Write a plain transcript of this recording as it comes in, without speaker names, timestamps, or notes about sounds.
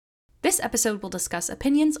This episode will discuss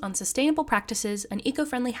opinions on sustainable practices and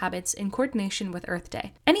eco-friendly habits in coordination with Earth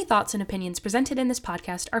Day. Any thoughts and opinions presented in this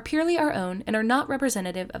podcast are purely our own and are not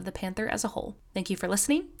representative of the Panther as a whole. Thank you for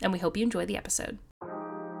listening, and we hope you enjoy the episode.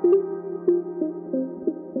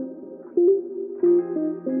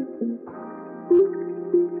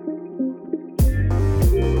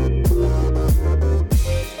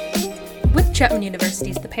 Chapman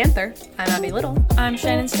University's The Panther. I'm Abby Little. I'm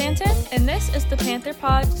Shannon Stanton, and this is the Panther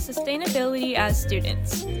Pod, Sustainability as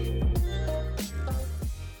Students.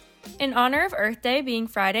 In honor of Earth Day being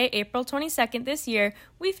Friday, April 22nd this year,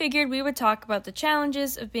 we figured we would talk about the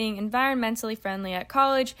challenges of being environmentally friendly at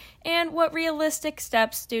college and what realistic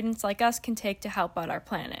steps students like us can take to help out our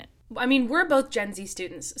planet. I mean, we're both Gen Z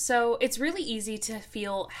students, so it's really easy to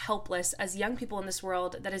feel helpless as young people in this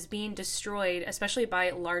world that is being destroyed, especially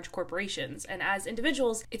by large corporations. And as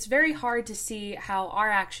individuals, it's very hard to see how our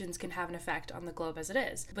actions can have an effect on the globe as it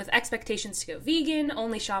is. With expectations to go vegan,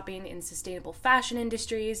 only shopping in sustainable fashion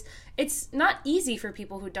industries, it's not easy for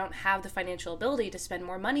people who don't have the financial ability to spend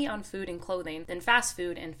more money on food and clothing than fast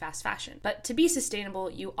food and fast fashion. But to be sustainable,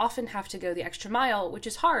 you often have to go the extra mile, which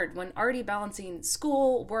is hard when already balancing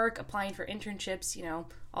school, work, applying for internships,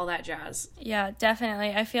 all that jazz. Yeah,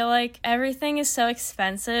 definitely. I feel like everything is so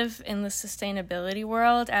expensive in the sustainability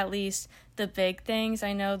world, at least the big things.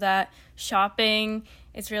 I know that shopping,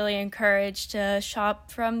 it's really encouraged to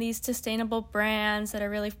shop from these sustainable brands that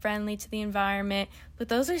are really friendly to the environment, but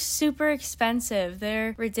those are super expensive.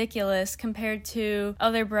 They're ridiculous compared to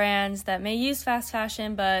other brands that may use fast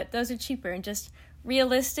fashion, but those are cheaper and just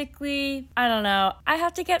realistically, I don't know. I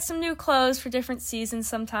have to get some new clothes for different seasons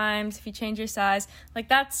sometimes if you change your size.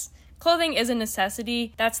 Clothing is a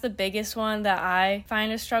necessity. That's the biggest one that I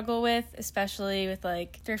find a struggle with, especially with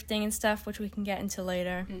thrifting and stuff, which we can get into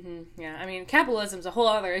later. Mm-hmm. Yeah, I mean, capitalism's a whole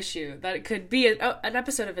other issue that it could be an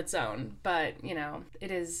episode of its own, but,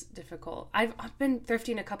 it is difficult. I've been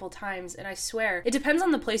thrifting a couple times, and I swear, it depends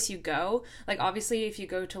on the place you go. Obviously, if you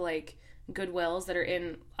go to, Goodwills that are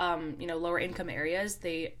in, lower income areas,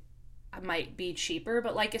 they might be cheaper,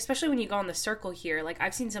 but especially when you go on the Circle here,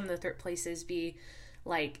 I've seen some of the thrift places be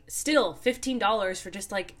still $15 for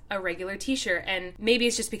just a regular t-shirt, and maybe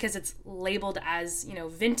it's just because it's labeled as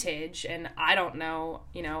vintage, and I don't know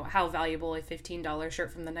how valuable a $15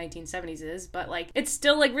 shirt from the 1970s is, but it's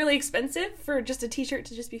still really expensive for just a t-shirt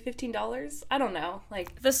to just be $15. I don't know,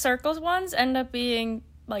 the Circles ones end up being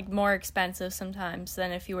more expensive sometimes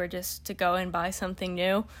than if you were just to go and buy something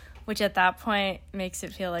new, which at that point makes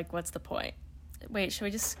it feel what's the point? Wait, should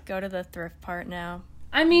we just go to the thrift part now?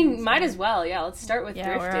 I mean, might as well. Yeah, let's start with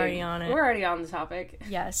thrifting. We're already on it. We're already on the topic.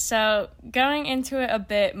 Yeah, so going into it a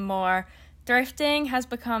bit more, thrifting has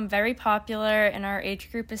become very popular in our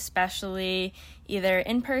age group, especially either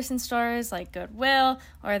in-person stores like Goodwill,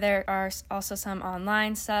 or there are also some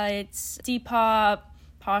online sites, Depop,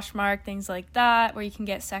 Poshmark, things like that, where you can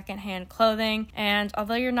get secondhand clothing. And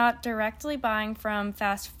although you're not directly buying from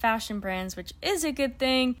fast fashion brands, which is a good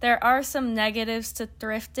thing, there are some negatives to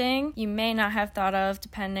thrifting you may not have thought of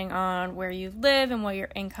depending on where you live and what your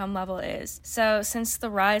income level is. So since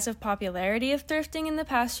the rise of popularity of thrifting in the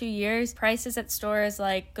past few years, prices at stores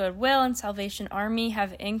like Goodwill and Salvation Army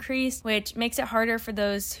have increased, which makes it harder for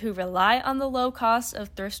those who rely on the low cost of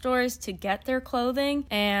thrift stores to get their clothing.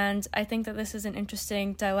 And I think that this is an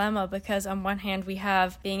interesting dilemma, because on one hand we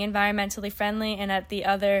have being environmentally friendly, and at the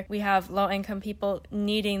other we have low-income people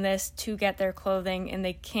needing this to get their clothing, and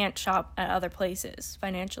they can't shop at other places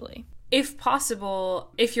financially. If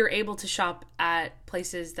possible, if you're able to shop at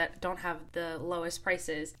places that don't have the lowest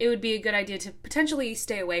prices, it would be a good idea to potentially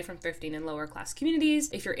stay away from thrifting in lower class communities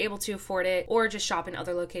if you're able to afford it, or just shop in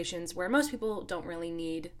other locations where most people don't really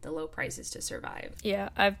need the low prices to survive. Yeah,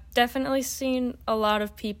 I've definitely seen a lot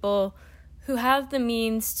of people who have the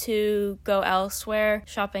means to go elsewhere,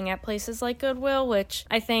 shopping at places like Goodwill, which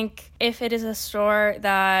I think if it is a store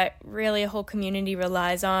that really a whole community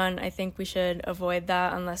relies on, I think we should avoid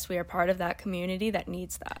that unless we are part of that community that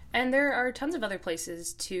needs that. And there are tons of other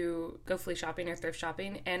places to go flea shopping or thrift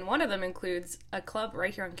shopping, and one of them includes a club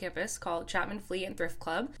right here on campus called Chapman Flea and Thrift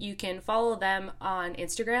Club. You can follow them on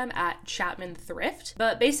Instagram at Chapman Thrift,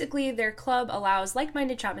 but basically their club allows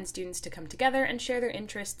like-minded Chapman students to come together and share their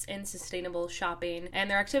interests in sustainable sustainable shopping. And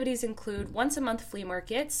their activities include once-a-month flea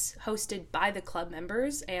markets hosted by the club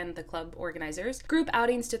members and the club organizers, group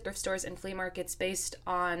outings to thrift stores and flea markets based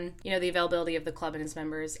on, the availability of the club and its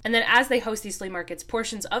members. And then as they host these flea markets,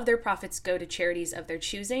 portions of their profits go to charities of their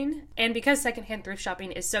choosing. And because secondhand thrift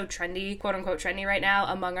shopping is so trendy, quote unquote trendy right now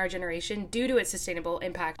among our generation due to its sustainable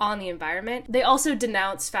impact on the environment, they also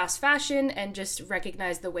denounce fast fashion and just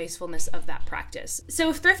recognize the wastefulness of that practice. So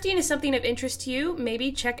if thrifting is something of interest to you,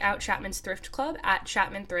 maybe check out Chapman's Thrift Club at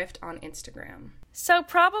Chapman Thrift on Instagram. So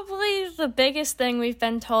probably the biggest thing we've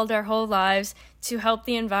been told our whole lives to help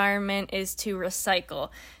the environment is to recycle.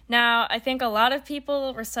 Now, I think a lot of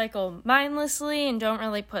people recycle mindlessly and don't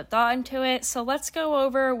really put thought into it, so let's go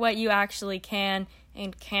over what you actually can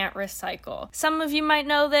and can't recycle. Some of you might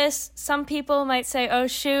know this. Some people might say, oh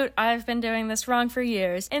shoot, I've been doing this wrong for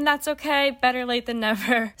years. And that's okay, better late than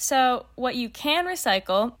never. So what you can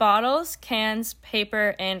recycle: bottles, cans,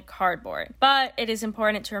 paper, and cardboard. But it is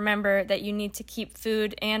important to remember that you need to keep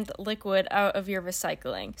food and liquid out of your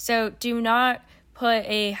recycling. So do not put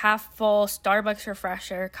a half-full Starbucks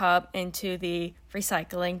refresher cup into the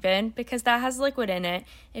recycling bin because that has liquid in it.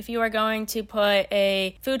 If you are going to put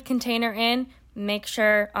a food container in, make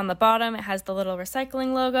sure on the bottom it has the little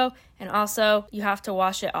recycling logo, and also you have to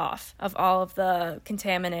wash it off of all of the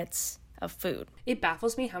contaminants of food. It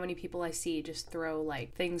baffles me how many people I see just throw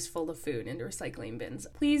things full of food into recycling bins.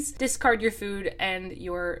 Please discard your food and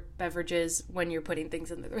your beverages when you're putting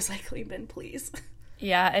things in the recycling bin, please.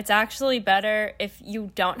 Yeah, it's actually better if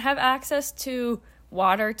you don't have access to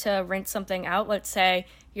water to rinse something out. Let's say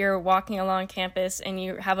you're walking along campus and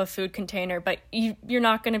you have a food container, but you're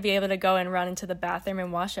not going to be able to go and run into the bathroom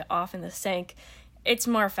and wash it off in the sink. It's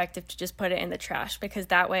more effective to just put it in the trash because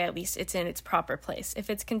that way at least it's in its proper place.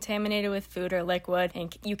 If it's contaminated with food or liquid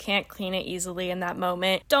and you can't clean it easily in that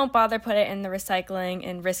moment, don't bother put it in the recycling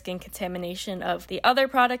and risking contamination of the other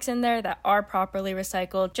products in there that are properly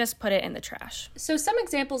recycled. Just put it in the trash. So some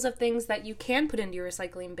examples of things that you can put into your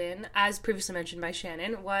recycling bin, as previously mentioned by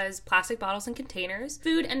Shannon, was plastic bottles and containers,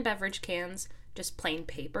 food and beverage cans, just plain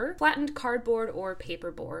paper, flattened cardboard or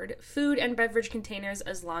paperboard, food and beverage containers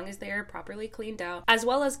as long as they are properly cleaned out, as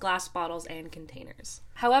well as glass bottles and containers.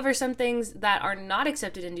 However, some things that are not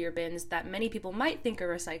accepted into your bins that many people might think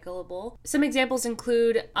are recyclable. Some examples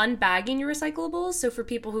include unbagging your recyclables. So for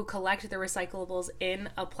people who collect their recyclables in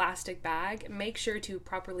a plastic bag, make sure to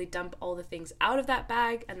properly dump all the things out of that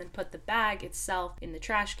bag and then put the bag itself in the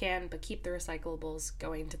trash can, but keep the recyclables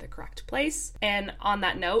going to the correct place. And on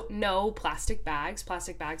that note, no plastic bags.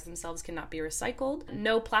 Plastic bags themselves cannot be recycled.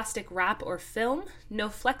 No plastic wrap or film. No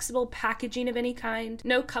flexible packaging of any kind.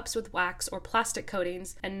 No cups with wax or plastic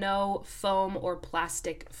coatings. And no foam or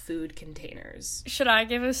plastic food containers. Should I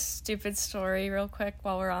give a stupid story real quick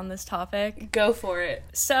while we're on this topic? Go for it.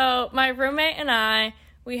 So my roommate and I,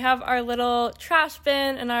 we have our little trash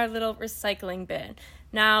bin and our little recycling bin.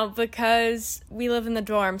 Now, because we live in the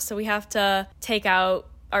dorm, so we have to take out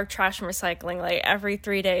our trash and recycling every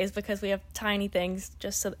 3 days because we have tiny things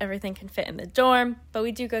just so everything can fit in the dorm. But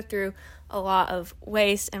we do go through a lot of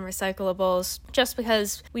waste and recyclables just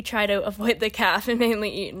because we try to avoid the caf and mainly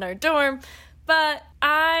eat in our dorm. But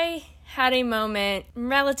I had a moment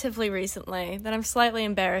relatively recently that I'm slightly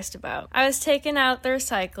embarrassed about. I was taking out the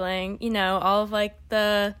recycling, all of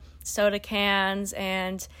the soda cans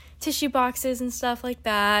and tissue boxes and stuff like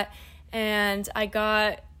that, and I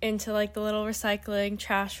got into the little recycling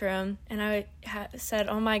trash room, and I said,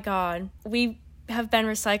 oh my god, we have been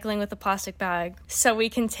recycling with a plastic bag so we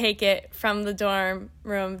can take it from the dorm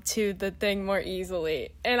room to the thing more easily.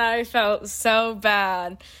 And I felt so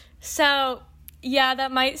bad. So yeah,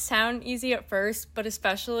 that might sound easy at first, but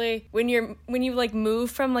especially when you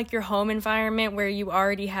move from your home environment where you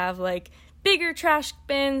already have bigger trash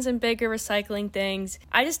bins and bigger recycling things.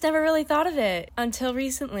 I just never really thought of it until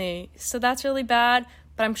recently. So that's really bad,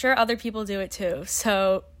 but I'm sure other people do it too.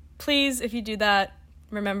 So please, if you do that,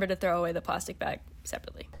 remember to throw away the plastic bag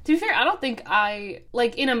separately. To be fair, I don't think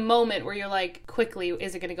in a moment where you're quickly,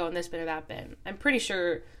 is it going to go in this bin or that bin? I'm pretty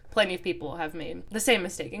sure plenty of people have made the same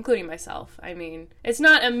mistake, including myself. I mean, it's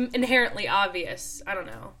not inherently obvious. I don't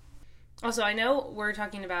know. Also, I know we're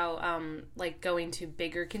talking about, going to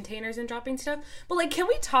bigger containers and dropping stuff, but, can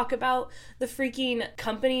we talk about the freaking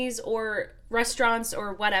companies or restaurants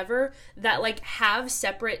or whatever that, have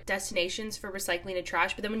separate destinations for recycling and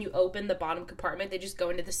trash, but then when you open the bottom compartment, they just go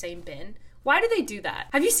into the same bin? Why do they do that?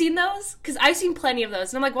 Have you seen those? Because I've seen plenty of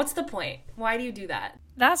those, and I'm what's the point? Why do you do that?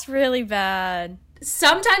 That's really bad.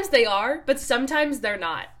 Sometimes they are, but sometimes they're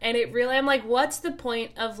not. And it really, I'm like, what's the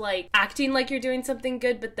point of like acting like you're doing something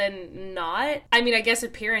good, but then not? I mean, I guess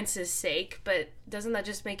appearance's sake, but doesn't that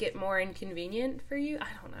just make it more inconvenient for you? I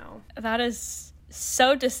don't know. That is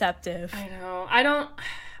so deceptive. I know.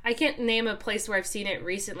 I can't name a place where I've seen it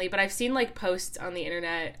recently, but I've seen like posts on the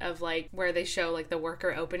internet of like where they show like the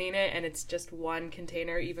worker opening it and it's just one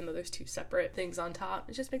container even though there's two separate things on top.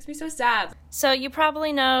 It just makes me so sad. So you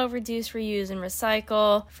probably know reduce, reuse, and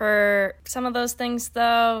recycle. For some of those things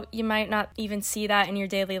though, you might not even see that in your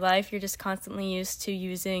daily life. You're just constantly used to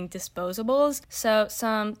using disposables. So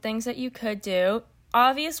some things that you could do,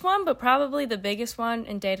 obvious one, but probably the biggest one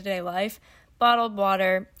in day-to-day life, bottled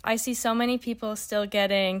water. I see so many people still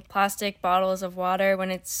getting plastic bottles of water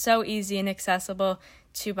when it's so easy and accessible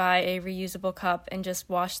to buy a reusable cup and just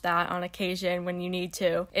wash that on occasion when you need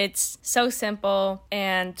to. It's so simple,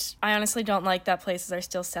 and I honestly don't like that places are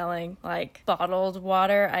still selling like bottled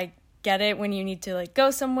water. I get it when you need to like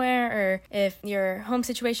go somewhere or if your home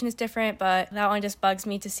situation is different, but that one just bugs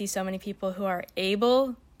me to see so many people who are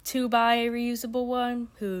able to buy a reusable one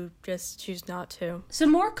who just choose not to.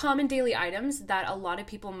 Some more common daily items that a lot of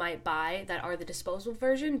people might buy that are the disposable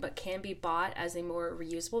version but can be bought as a more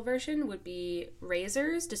reusable version would be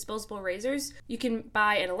razors, disposable razors. You can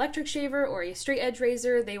buy an electric shaver or a straight edge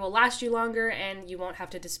razor. They will last you longer and you won't have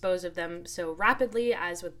to dispose of them so rapidly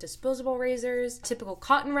as with disposable razors. Typical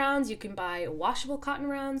cotton rounds, you can buy washable cotton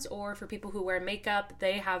rounds, or for people who wear makeup,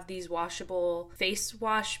 they have these washable face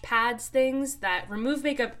wash pads things that remove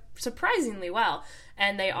makeup surprisingly well,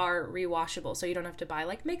 and they are rewashable, so you don't have to buy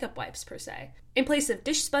like makeup wipes per se. In place of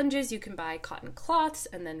dish sponges, you can buy cotton cloths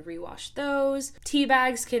and then rewash those. Tea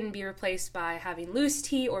bags can be replaced by having loose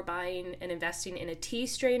tea or buying and investing in a tea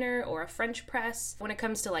strainer or a French press. When it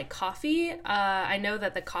comes to like coffee, I know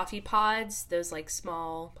that the coffee pods, those like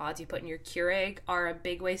small pods you put in your Keurig, are a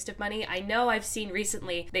big waste of money. I know I've seen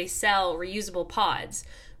recently they sell reusable pods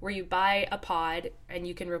where you buy a pod and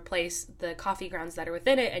you can replace the coffee grounds that are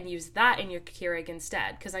within it and use that in your Keurig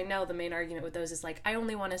instead. Because I know the main argument with those is like, I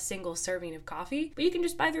only want a single serving of coffee, but you can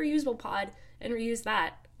just buy the reusable pod and reuse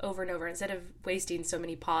that over and over instead of wasting so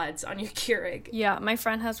many pods on your Keurig. Yeah, my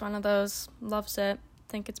friend has one of those, loves it.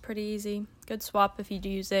 Think it's pretty easy. Good swap if you do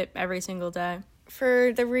use it every single day.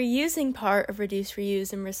 For the reusing part of reduce,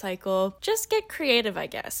 reuse, and recycle, just get creative, I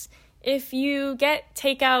guess. If you get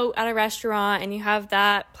takeout at a restaurant and you have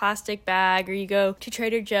that plastic bag, or you go to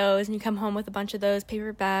Trader Joe's and you come home with a bunch of those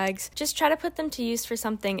paper bags, just try to put them to use for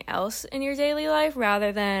something else in your daily life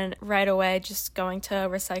rather than right away just going to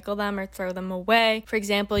recycle them or throw them away. For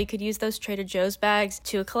example, you could use those Trader Joe's bags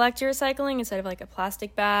to collect your recycling instead of like a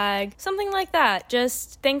plastic bag, something like that.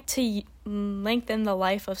 Just think to lengthen the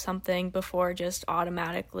life of something before just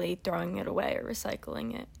automatically throwing it away or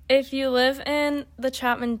recycling it. If you live in the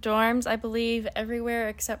Chapman dorms, I believe everywhere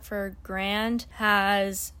except for Grand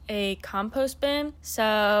has a compost bin.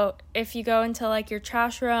 So if you go into like your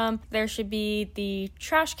trash room, there should be the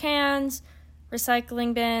trash cans,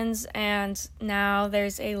 recycling bins, and now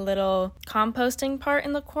there's a little composting part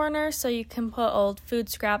in the corner, so you can put old food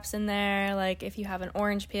scraps in there. Like if you have an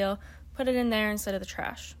orange peel, put it in there instead of the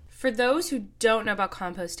trash. For those who don't know about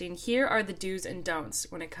composting, here are the do's and don'ts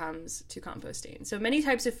when it comes to composting. So many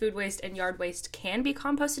types of food waste and yard waste can be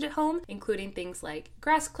composted at home, including things like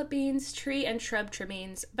grass clippings, tree and shrub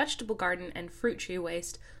trimmings, vegetable garden and fruit tree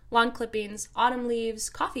waste, lawn clippings, autumn leaves,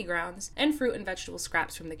 coffee grounds, and fruit and vegetable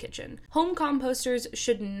scraps from the kitchen. Home composters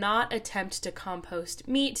should not attempt to compost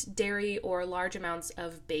meat, dairy, or large amounts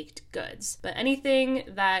of baked goods. But anything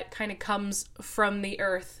that kind of comes from the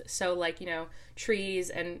earth, so like, trees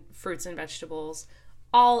and fruits and vegetables,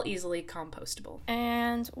 all easily compostable.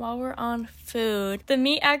 And while we're on food, the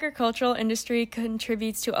meat agricultural industry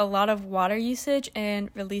contributes to a lot of water usage and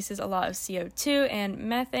releases a lot of CO2 and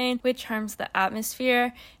methane, which harms the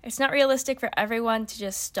atmosphere. It's not realistic for everyone to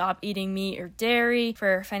just stop eating meat or dairy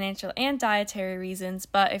for financial and dietary reasons,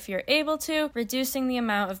 but if you're able to, reducing the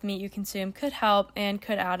amount of meat you consume could help and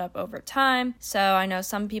could add up over time. So I know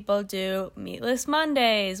some people do meatless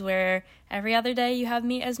Mondays, where every other day you have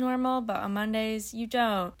meat as normal, but on Mondays you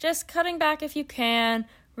don't. Just cutting back if you can.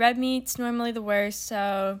 Red meat's normally the worst,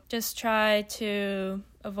 so just try to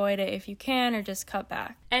avoid it if you can, or just cut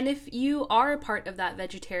back. And if you are a part of that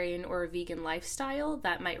vegetarian or vegan lifestyle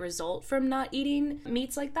that might result from not eating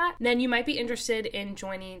meats like that, then you might be interested in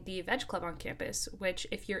joining the Veg Club on campus, which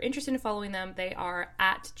if you're interested in following them, they are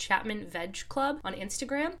at Chapman Veg Club on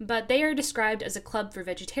Instagram. But they are described as a club for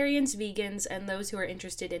vegetarians, vegans, and those who are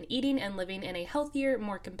interested in eating and living in a healthier,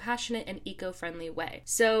 more compassionate, and eco-friendly way.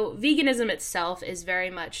 So veganism itself is very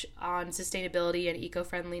much on sustainability and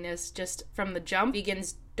eco-friendliness just from the jump.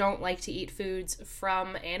 Vegans don't like to eat foods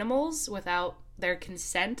from animals without their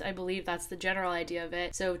consent. I believe that's the general idea of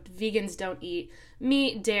it. So vegans don't eat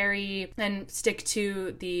meat, dairy, and stick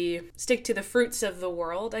to the fruits of the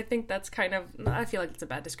world. I think that's I feel like it's a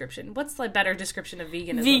bad description. What's the better description of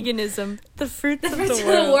veganism? Veganism. The fruits of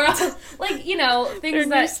the world. Like, you know, things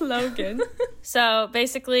Their new slogan. So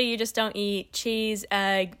basically you just don't eat cheese,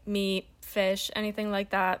 egg, meat, fish, anything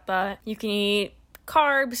like that, but you can eat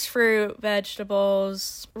carbs, fruit,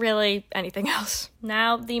 vegetables, really anything else.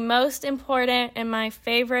 Now, the most important and my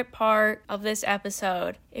favorite part of this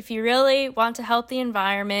episode. If you really want to help the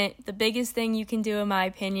environment, the biggest thing you can do, in my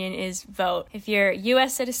opinion, is vote. If you're a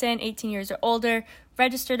U.S. citizen, 18 years or older,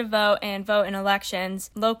 register to vote and vote in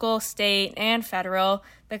elections, local, state, and federal,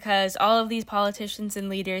 because all of these politicians and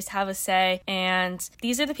leaders have a say, and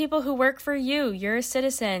these are the people who work for you. You're a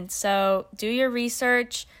citizen, so do your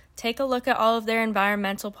research. Take a look at all of their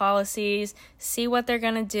environmental policies, see what they're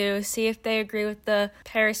going to do, see if they agree with the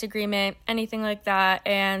Paris Agreement, anything like that,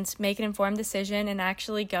 and make an informed decision and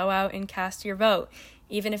actually go out and cast your vote.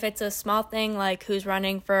 Even if it's a small thing like who's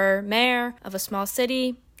running for mayor of a small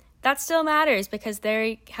city, that still matters because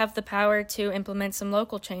they have the power to implement some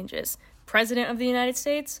local changes. President of the United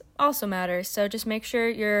States also matters, so just make sure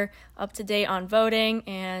you're up to date on voting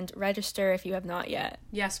and register if you have not yet.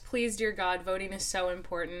 Yes, please, dear God, voting is so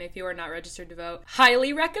important. If you are not registered to vote,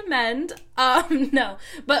 highly recommend. No,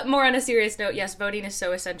 but more on a serious note, yes, voting is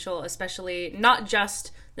so essential, especially not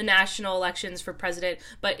just the national elections for president,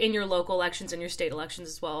 but in your local elections and your state elections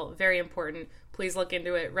as well. Very important. Please look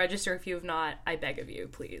into it. Register if you have not. I beg of you,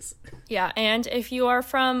 please. Yeah, and if you are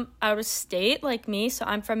from out of state like me, so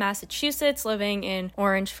I'm from Massachusetts, living in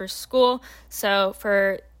Orange for school. So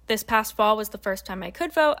for this past fall was the first time I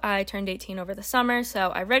could vote. I turned 18 over the summer, so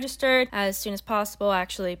I registered as soon as possible. I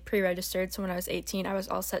actually pre-registered, so when I was 18, I was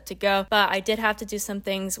all set to go. But I did have to do some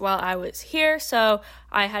things while I was here, so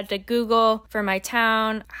I had to Google for my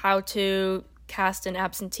town how to cast an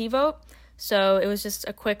absentee vote. So it was just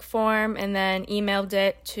a quick form and then emailed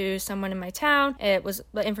it to someone in my town. It was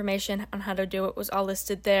the information on how to do it was all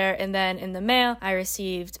listed there. And then in the mail, I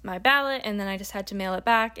received my ballot and then I just had to mail it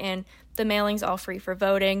back. And the mailing's all free for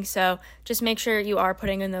voting. So just make sure you are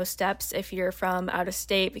putting in those steps if you're from out of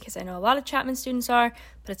state, because I know a lot of Chapman students are,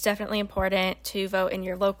 but it's definitely important to vote in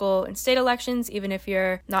your local and state elections, even if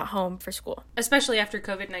you're not home for school. Especially after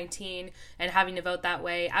COVID-19 and having to vote that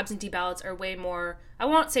way, absentee ballots are way more, I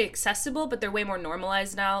won't say accessible, but they're way more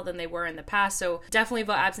normalized now than they were in the past. So definitely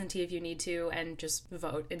vote absentee if you need to, and just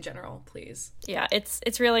vote in general, please. Yeah,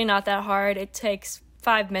 it's really not that hard. It takes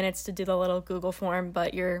 5 minutes to do the little Google form,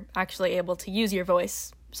 but you're actually able to use your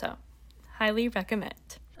voice. So highly recommend.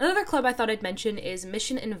 Another club I thought I'd mention is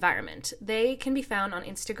Mission Environment. They can be found on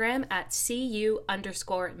Instagram at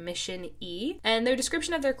CU_Mission E. And their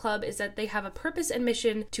description of their club is that they have a purpose and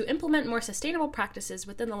mission to implement more sustainable practices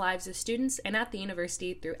within the lives of students and at the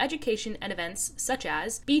university through education and events such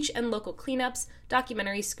as beach and local cleanups,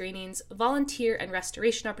 documentary screenings, volunteer and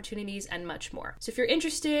restoration opportunities, and much more. So if you're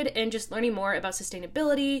interested in just learning more about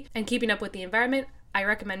sustainability and keeping up with the environment, I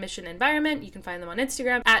recommend Mission Environment. You can find them on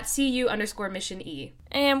Instagram at CU_Mission E.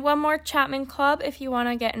 And one more Chapman club, if you want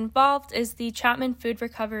to get involved, is the Chapman Food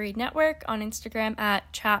Recovery Network on Instagram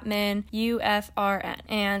at Chapman UFRN.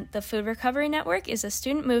 And the Food Recovery Network is a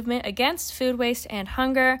student movement against food waste and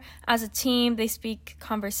hunger. As a team, they speak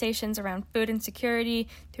conversations around food insecurity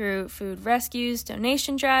through food rescues,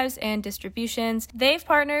 donation drives, and distributions. They've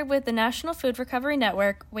partnered with the National Food Recovery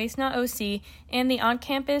Network, Waste Not OC, and the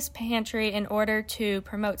on-campus pantry in order to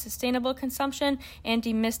promote sustainable consumption and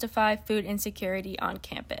demystify food insecurity on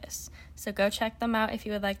campus. So go check them out if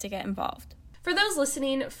you would like to get involved. For those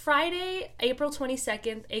listening, Friday, April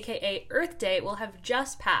 22nd, aka Earth Day, will have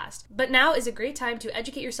just passed. But now is a great time to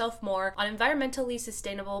educate yourself more on environmentally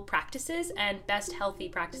sustainable practices and best healthy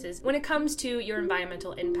practices when it comes to your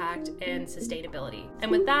environmental impact and sustainability.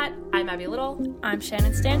 And with that, I'm Abby Little. I'm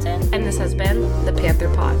Shannon Stanton. And this has been the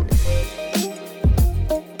Panther Pod.